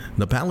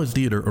The Palace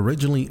Theater,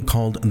 originally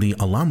called the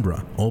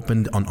Alhambra,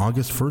 opened on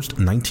August 1st,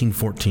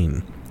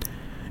 1914.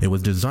 It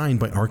was designed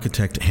by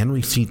architect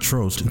Henry C.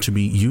 Trost to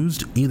be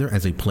used either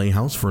as a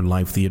playhouse for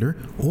live theater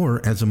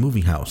or as a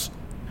movie house.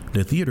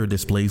 The theater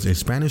displays a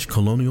Spanish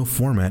Colonial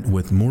format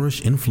with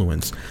Moorish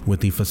influence,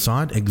 with the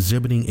façade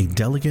exhibiting a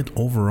delicate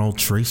overall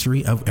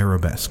tracery of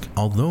Arabesque.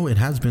 Although it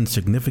has been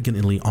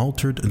significantly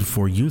altered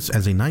for use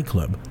as a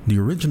nightclub, the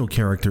original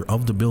character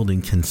of the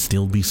building can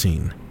still be seen.